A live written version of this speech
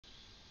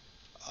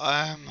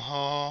I'm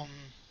home.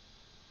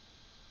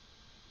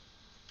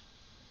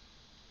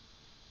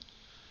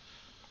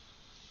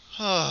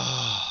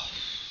 Oh,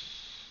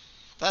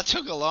 that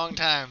took a long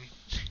time.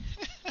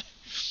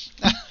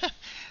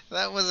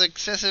 That was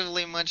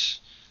excessively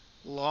much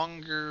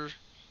longer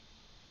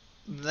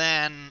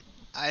than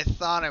I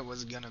thought it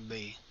was gonna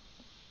be.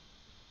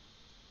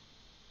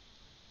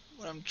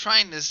 What I'm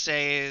trying to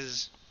say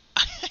is,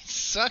 I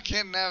suck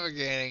at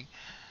navigating.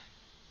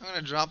 I'm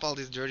gonna drop all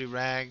these dirty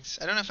rags.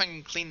 I don't know if I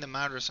can clean them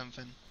out or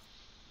something.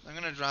 I'm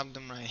gonna drop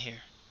them right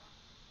here.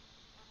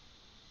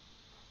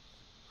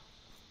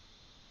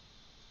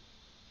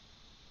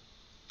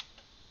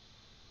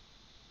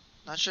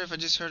 Not sure if I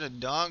just heard a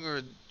dog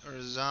or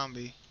a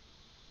zombie.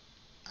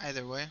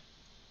 Either way.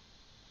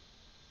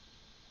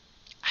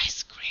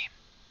 Ice cream.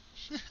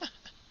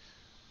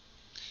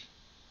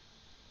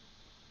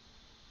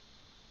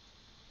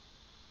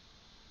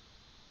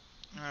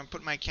 I'm gonna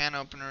put my can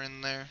opener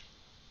in there.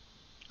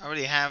 I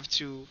already have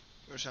two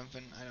or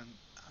something. I don't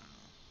know.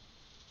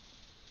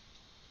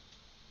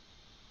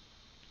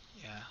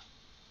 Yeah.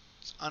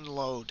 Let's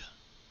unload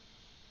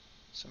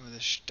some of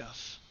this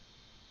stuff.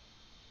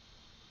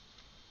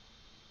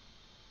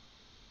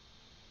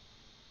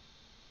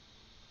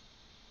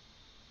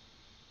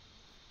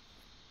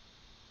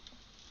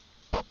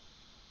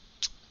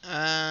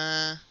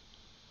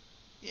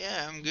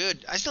 Yeah, I'm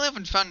good. I still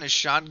haven't found a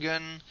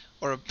shotgun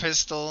or a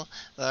pistol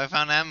that I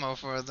found ammo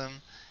for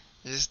them.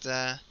 Just,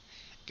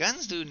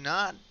 guns do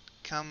not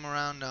come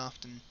around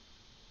often.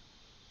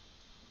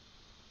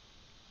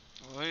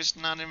 Well, at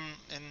least not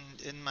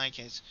in my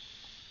case.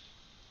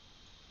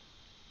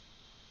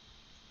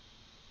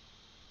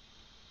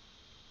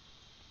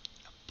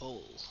 A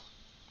bowl.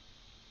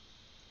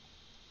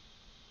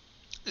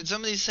 Did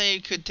somebody say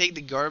you could take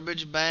the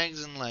garbage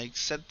bags and, like,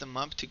 set them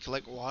up to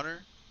collect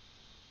water?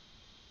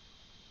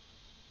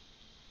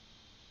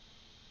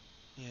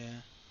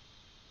 Yeah.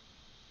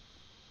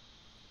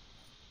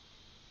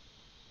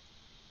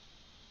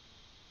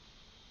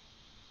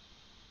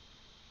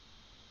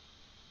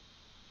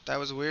 That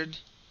was weird.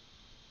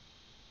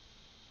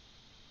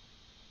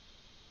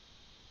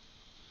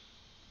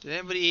 Did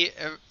anybody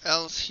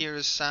else hear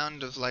a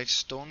sound of, like,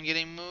 stone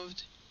getting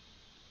moved?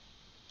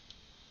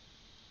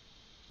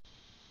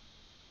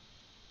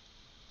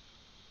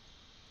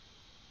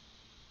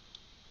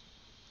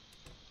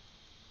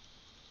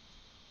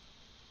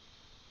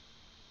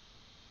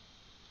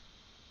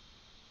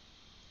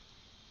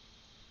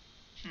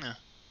 Huh.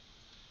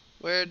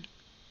 Weird.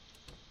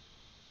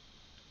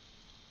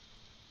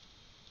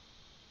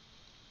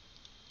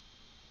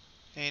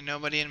 Ain't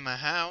nobody in my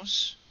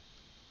house.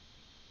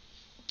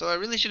 Though I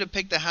really should have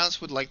picked a house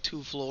with like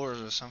 2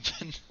 floors or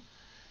something.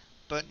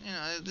 But, you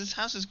know, this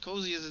house is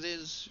cozy as it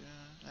is.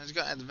 It's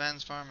got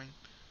advanced farming.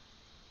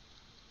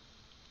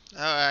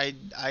 Oh,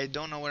 I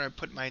don't know where I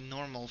put my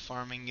normal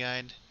farming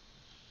guide.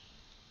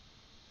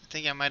 I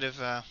think I might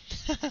have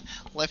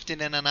left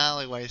it in an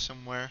alleyway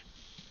somewhere.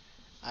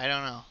 I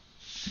don't know.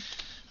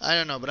 I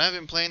don't know, but I've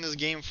been playing this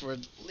game for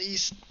at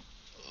least,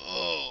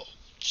 oh,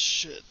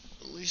 shit,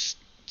 at least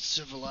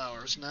several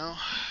hours now.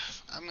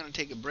 I'm gonna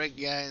take a break,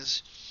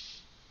 guys.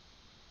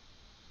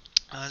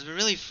 It's been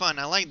really fun.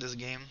 I like this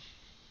game.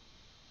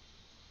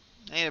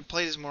 I need to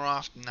play this more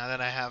often now that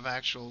I have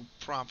actual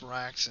proper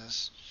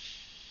access.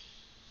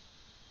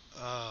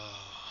 Oh.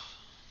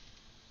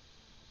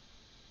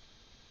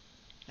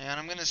 And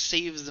I'm gonna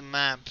save the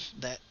map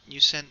that you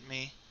sent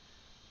me.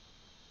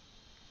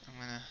 I'm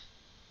gonna...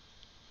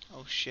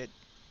 Oh shit.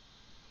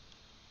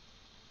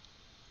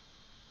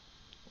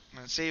 I'm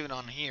gonna save it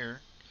on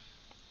here.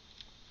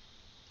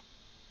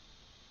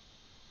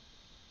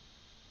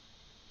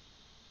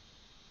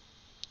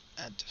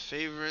 Add to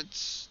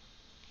favorites.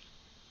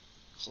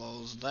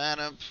 Close that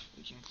up.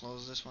 We can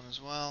close this one as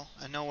well.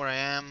 I know where I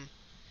am.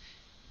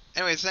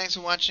 Anyway, thanks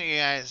for watching,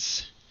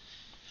 guys.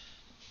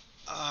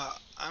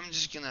 I'm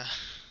just gonna...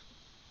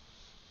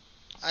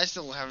 I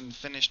still haven't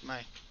finished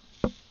my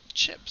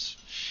chips.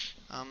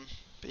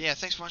 But yeah,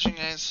 thanks for watching,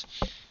 guys.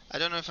 I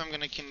don't know if I'm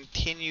gonna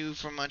continue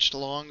for much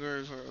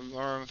longer,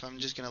 or if I'm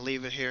just gonna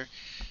leave it here.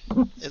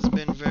 It's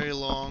been very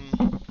long.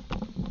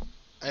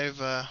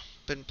 I've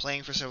been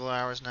playing for several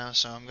hours now,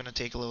 so I'm gonna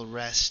take a little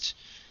rest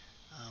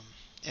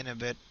in a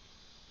bit.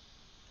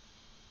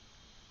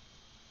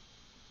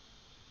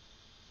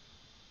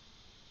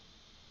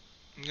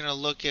 I'm gonna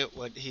look at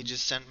what he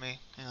just sent me.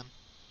 Hang on.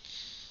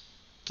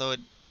 Though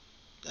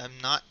I'm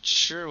not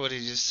sure what he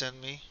just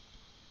sent me.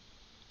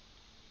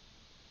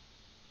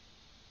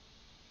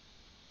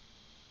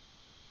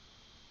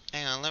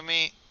 Hang on, let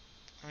me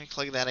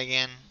click that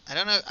again. I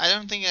don't know. I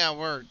don't think that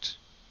worked.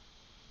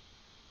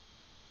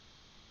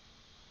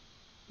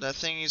 That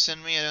thing you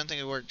sent me, I don't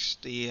think it works.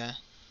 The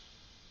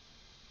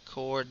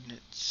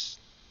coordinates.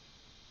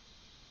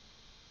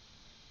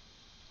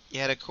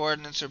 Yeah, the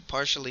coordinates are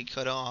partially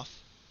cut off.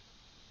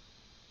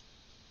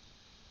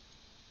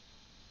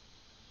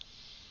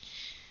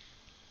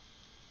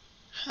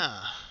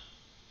 Huh.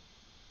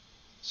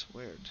 It's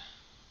weird.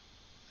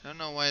 I don't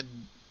know why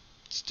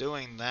it's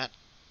doing that.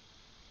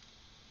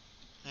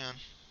 Yeah,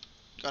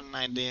 got an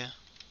idea.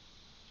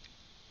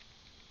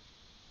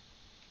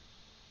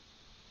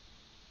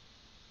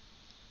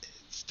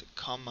 It's the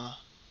comma.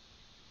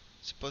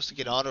 It's supposed to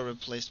get auto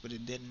replaced, but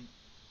it didn't.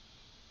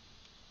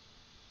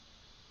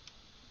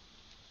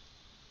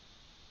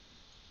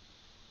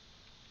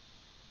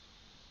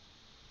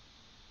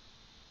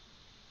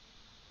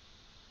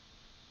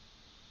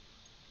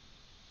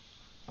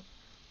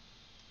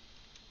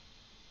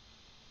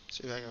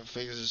 See if I can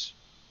fix this.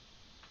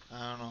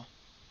 I don't know.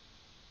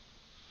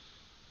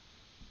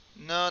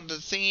 No, the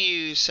thing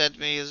you sent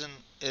me it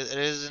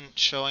isn't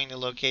showing the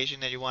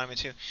location that you wanted me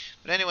to.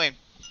 But anyway,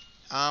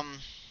 I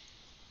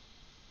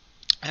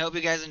hope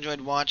you guys enjoyed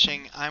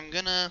watching. I'm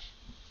gonna.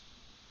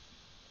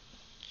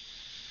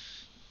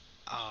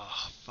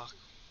 Oh fuck,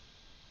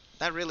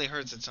 that really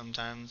hurts it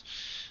sometimes.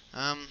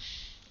 Um,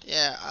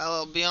 yeah,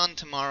 I'll be on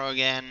tomorrow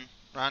again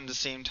around the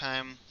same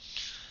time.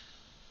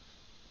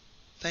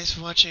 Thanks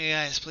for watching,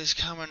 guys. Please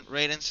comment,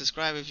 rate, and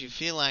subscribe if you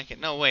feel like it.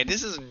 No, wait,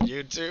 this isn't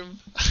YouTube.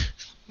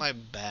 My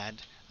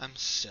bad. I'm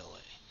silly.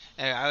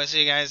 Anyway, I will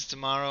see you guys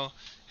tomorrow.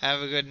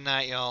 Have a good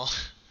night, y'all.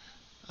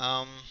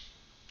 Um,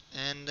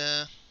 and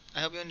I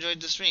hope you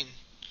enjoyed the stream.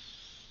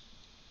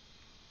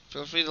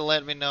 Feel free to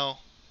let me know.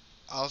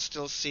 I'll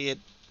still see it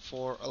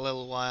for a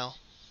little while.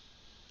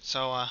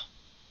 So,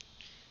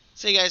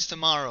 see you guys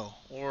tomorrow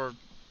or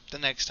the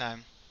next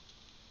time.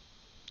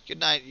 Good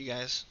night, you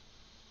guys.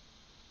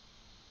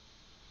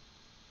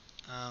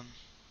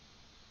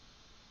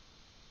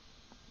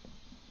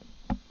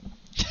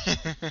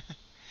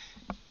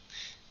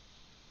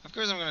 Of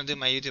course I'm gonna do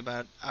my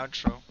YouTube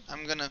outro.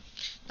 I'm gonna,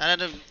 now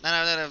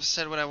that I've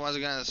said what I was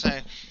gonna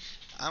say,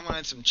 I'm gonna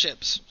eat some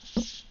chips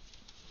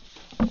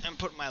and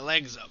put my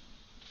legs up.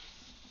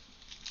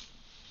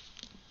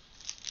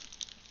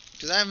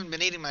 Because I haven't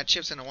been eating my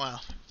chips in a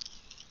while.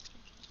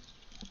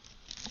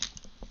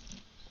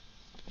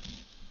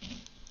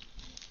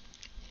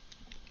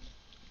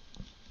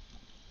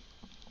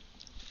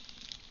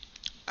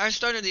 I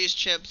started these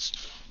chips,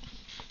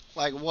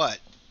 like what,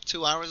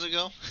 2 hours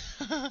ago?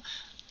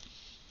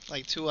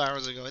 Like 2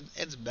 hours ago.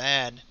 It's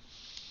bad.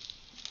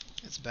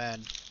 It's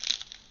bad.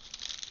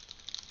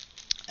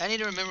 I need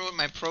to remember what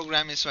my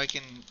program is so I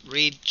can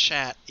read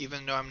chat,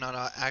 even though I'm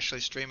not actually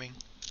streaming.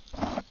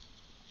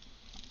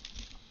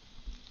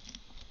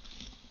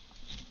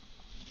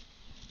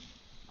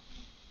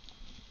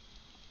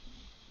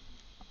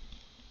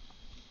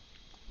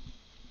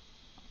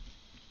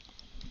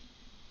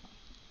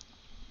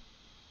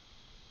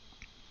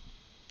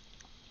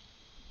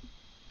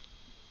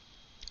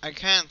 I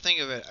can't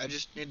think of it. I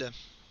just need to...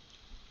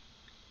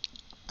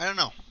 I don't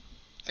know.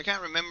 I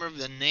can't remember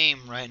the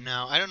name right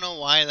now. I don't know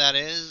why that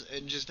is.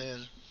 It just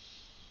is.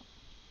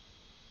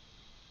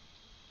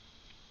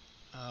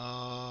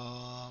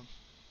 God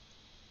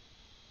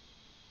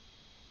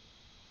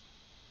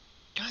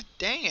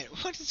dang it.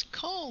 What is it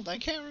called? I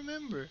can't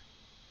remember.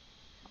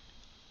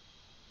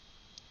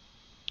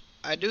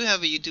 I do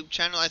have a YouTube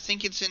channel. I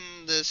think it's in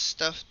the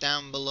stuff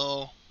down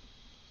below.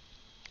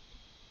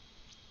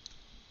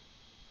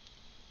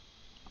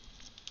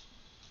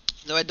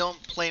 Though I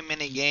don't play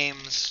many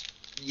games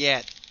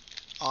yet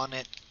on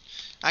it.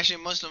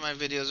 Actually, most of my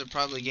videos are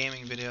probably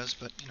gaming videos,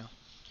 but you know.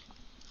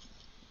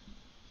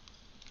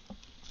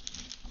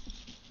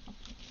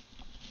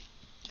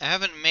 I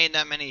haven't made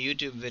that many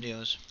YouTube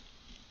videos,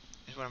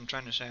 is what I'm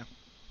trying to say.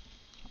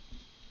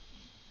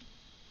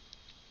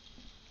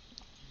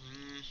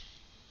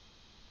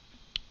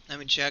 Let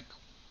me check.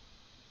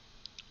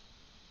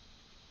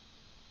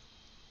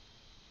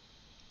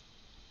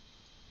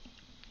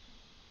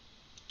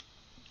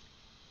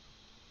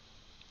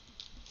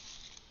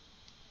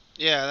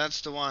 Yeah, that's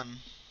the one.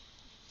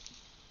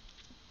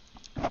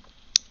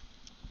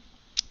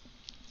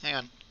 Hang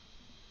on.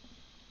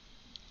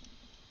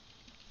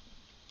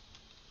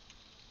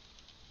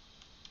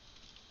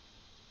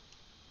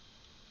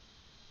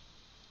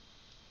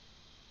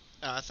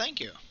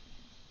 Thank you.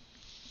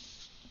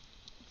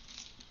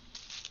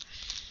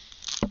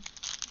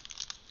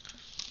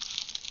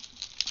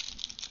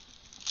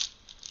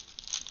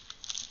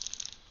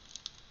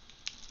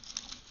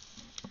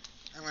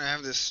 I'm gonna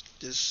have this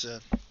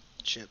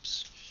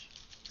chips.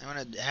 I'm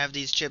gonna have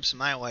these chips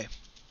my way.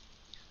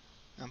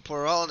 And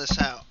pour all this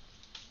out.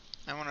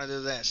 I wanna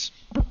do this.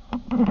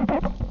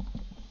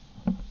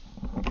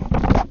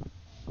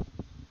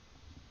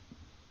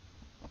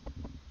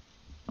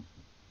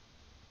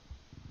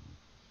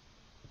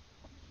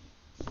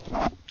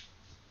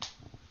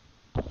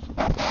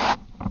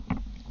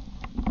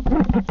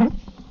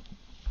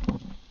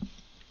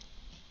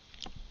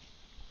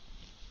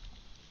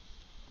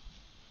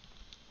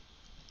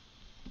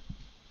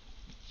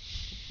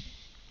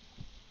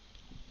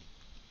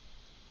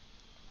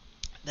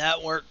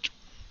 That worked.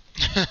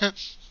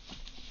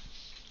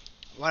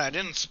 What I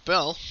didn't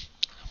spill.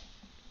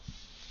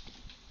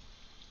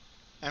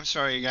 I'm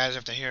sorry you guys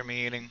have to hear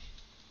me eating.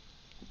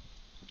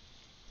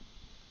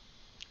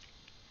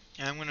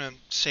 I'm gonna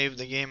save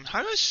the game.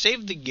 How do I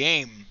save the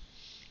game?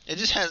 It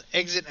just has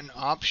exit and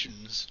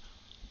options.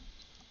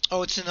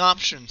 Oh, it's in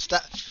options.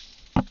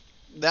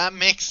 That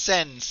makes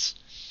sense.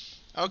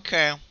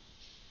 Okay.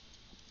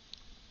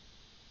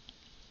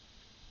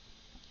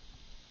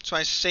 So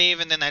I save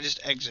and then I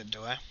just exit,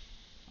 do I?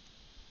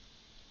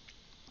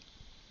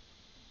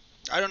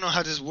 I don't know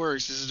how this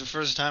works. This is the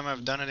first time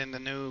I've done it in the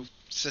new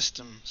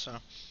system, so.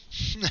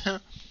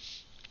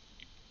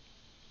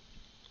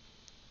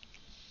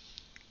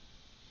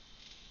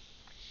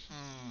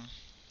 Hmm.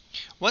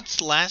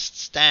 What's Last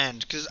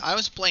Stand? Because I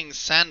was playing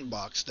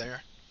Sandbox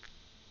there.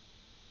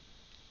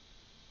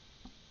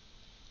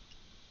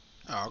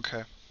 Oh,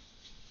 okay.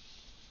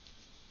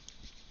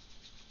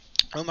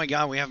 Oh my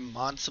god, we have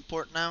mod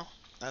support now?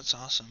 That's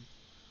awesome.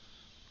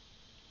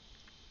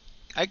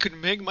 I could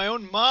make my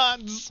own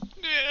mods!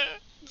 Yeah.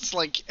 It's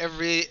like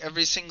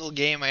every single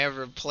game I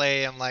ever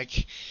play, I'm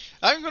like,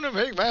 I'm gonna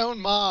make my own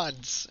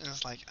mods! And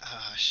it's like,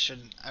 I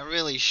shouldn't. I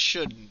really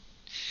shouldn't.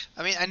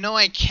 I mean, I know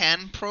I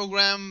can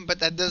program, but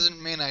that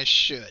doesn't mean I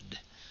should.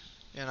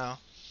 You know?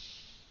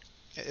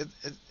 It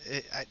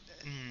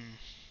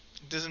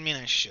doesn't mean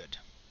I should.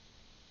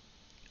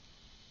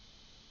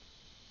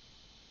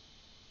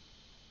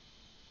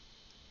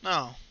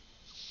 No.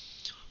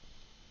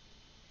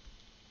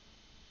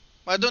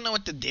 Well, I don't know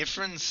what the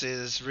difference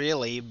is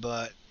really,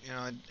 but you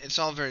know, it's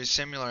all very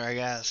similar, I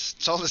guess.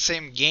 It's all the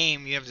same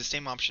game. You have the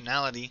same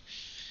optionality.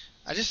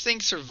 I just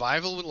think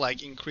survival would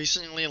like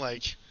increasingly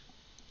like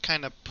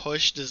kind of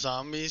push the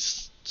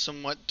zombies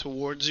somewhat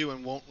towards you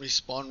and won't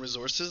respawn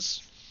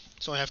resources.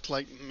 So I have to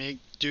like make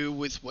do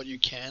with what you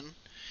can.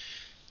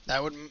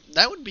 That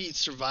would be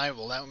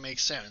survival. That would make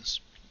sense.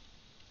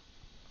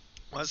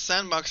 Well,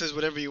 Sandbox is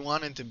whatever you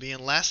want it to be,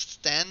 and Last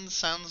Stand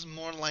sounds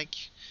more like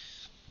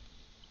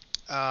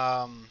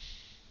um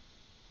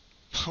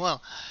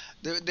well,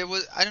 there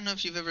was I don't know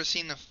if you've ever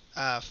seen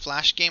a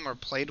Flash game or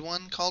played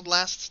one called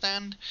Last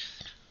Stand,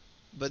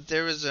 but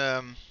there's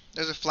a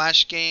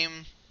Flash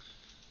game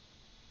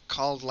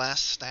called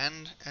Last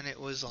Stand, and it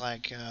was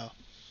like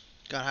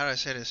God, how do I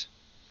say this?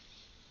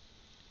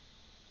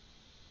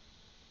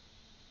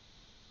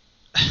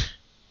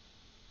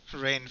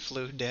 Rain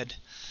flew dead.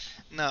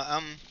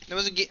 No, there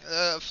was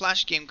a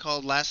Flash game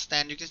called Last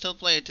Stand. You can still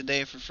play it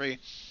today for free.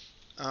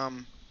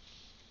 Um,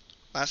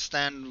 Last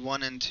Stand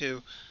 1 and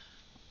 2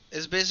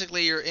 is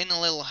basically you're in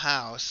a little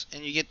house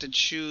and you get to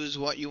choose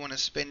what you want to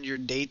spend your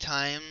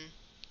daytime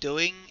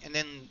doing, and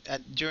then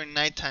during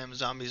nighttime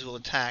zombies will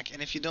attack.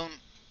 And if you don't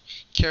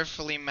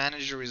carefully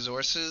manage your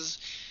resources,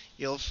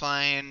 you'll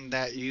find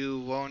that you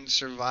won't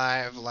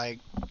survive like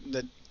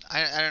the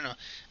I don't know.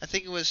 I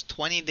think it was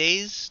 20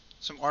 days,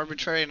 some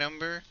arbitrary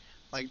number,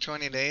 like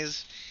 20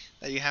 days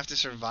that you have to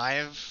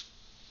survive.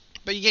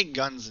 But you get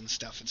guns and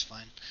stuff, it's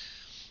fine.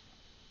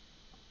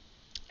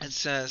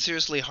 It's a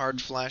seriously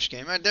hard Flash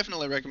game. I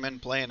definitely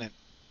recommend playing it.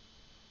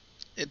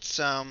 It's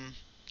I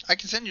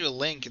can send you a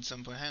link at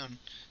some point. Hang on.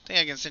 I think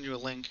I can send you a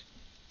link.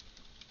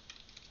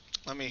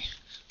 Let me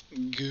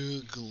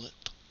Google it.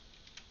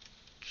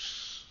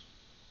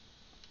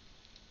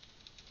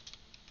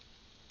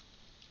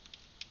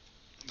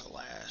 The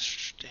Last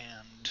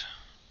Stand.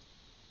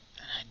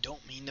 And I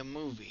don't mean the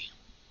movie.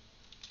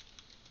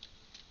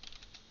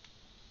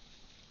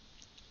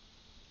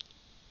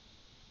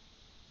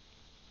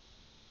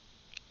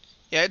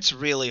 Yeah, it's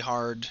really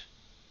hard.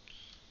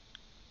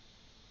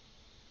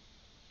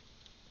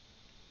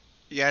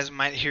 You guys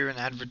might hear an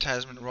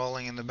advertisement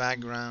rolling in the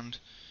background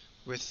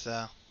with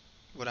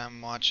what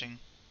I'm watching.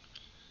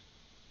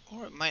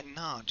 Or it might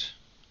not.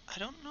 I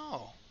don't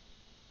know.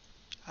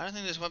 I don't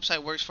think this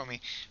website works for me.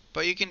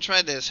 But you can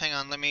try this. Hang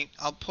on,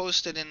 I'll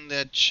post it in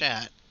the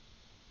chat.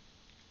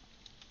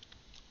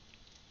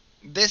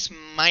 This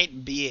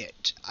might be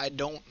it. I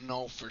don't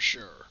know for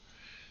sure.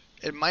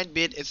 It might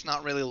be it. It's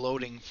not really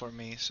loading for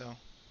me, so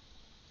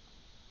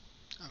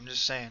I'm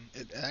just saying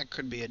that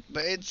could be it.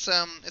 But it's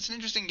an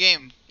interesting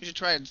game. You should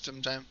try it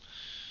sometime.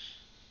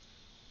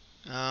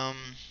 Yeah,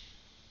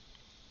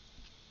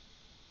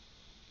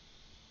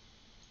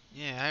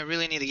 I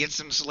really need to get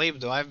some sleep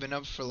though. I've been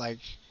up for like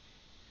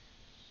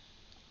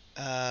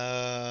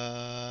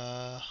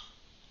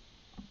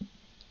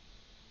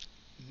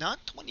not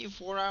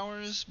 24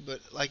 hours,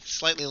 but like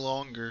slightly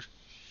longer.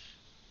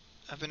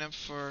 I've been up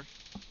for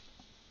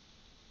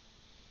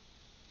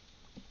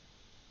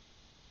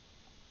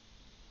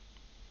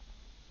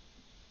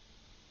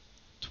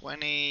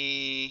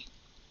 20.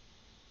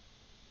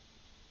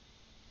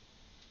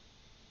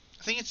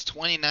 I think it's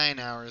 29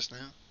 hours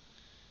now.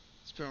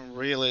 It's been a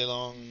really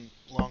long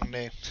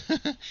day.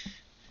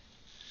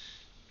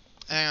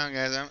 Hang on,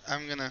 guys.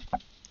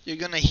 You're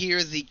gonna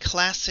hear the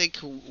classic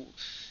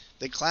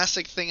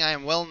thing I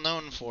am well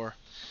known for.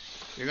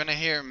 You're gonna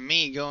hear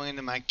me going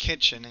into my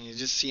kitchen, and you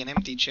just see an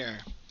empty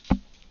chair.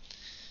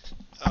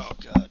 Oh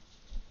God.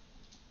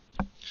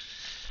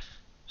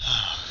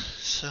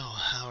 So,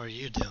 how are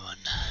you doing?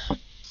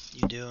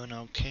 You doing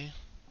okay?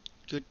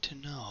 Good to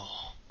know.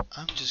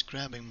 I'm just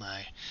grabbing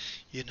my,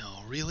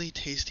 really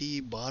tasty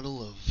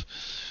bottle of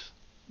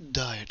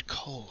Diet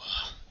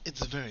Cola.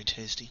 It's very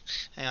tasty.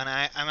 Hang on,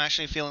 I'm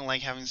actually feeling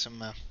like having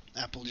some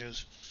apple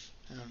juice.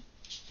 Hang on.